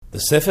The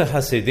Sefer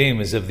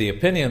Hasidim is of the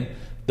opinion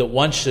that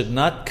one should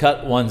not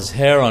cut one's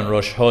hair on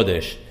Rosh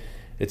Hodesh.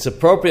 It's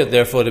appropriate,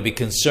 therefore, to be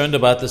concerned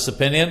about this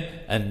opinion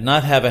and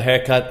not have a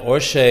haircut or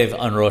shave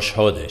on Rosh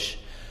Hodesh.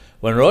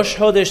 When Rosh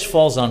Hodesh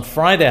falls on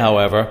Friday,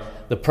 however,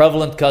 the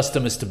prevalent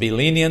custom is to be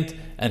lenient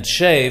and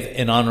shave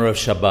in honor of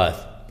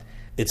Shabbat.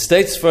 It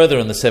states further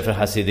in the Sefer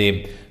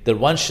Hasidim that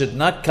one should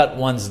not cut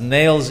one's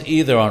nails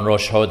either on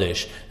Rosh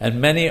Hodesh,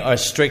 and many are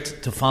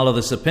strict to follow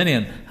this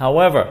opinion.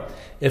 However,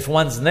 if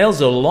one's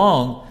nails are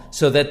long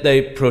so that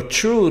they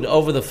protrude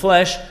over the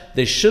flesh,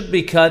 they should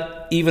be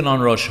cut even on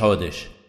Rosh Hodesh.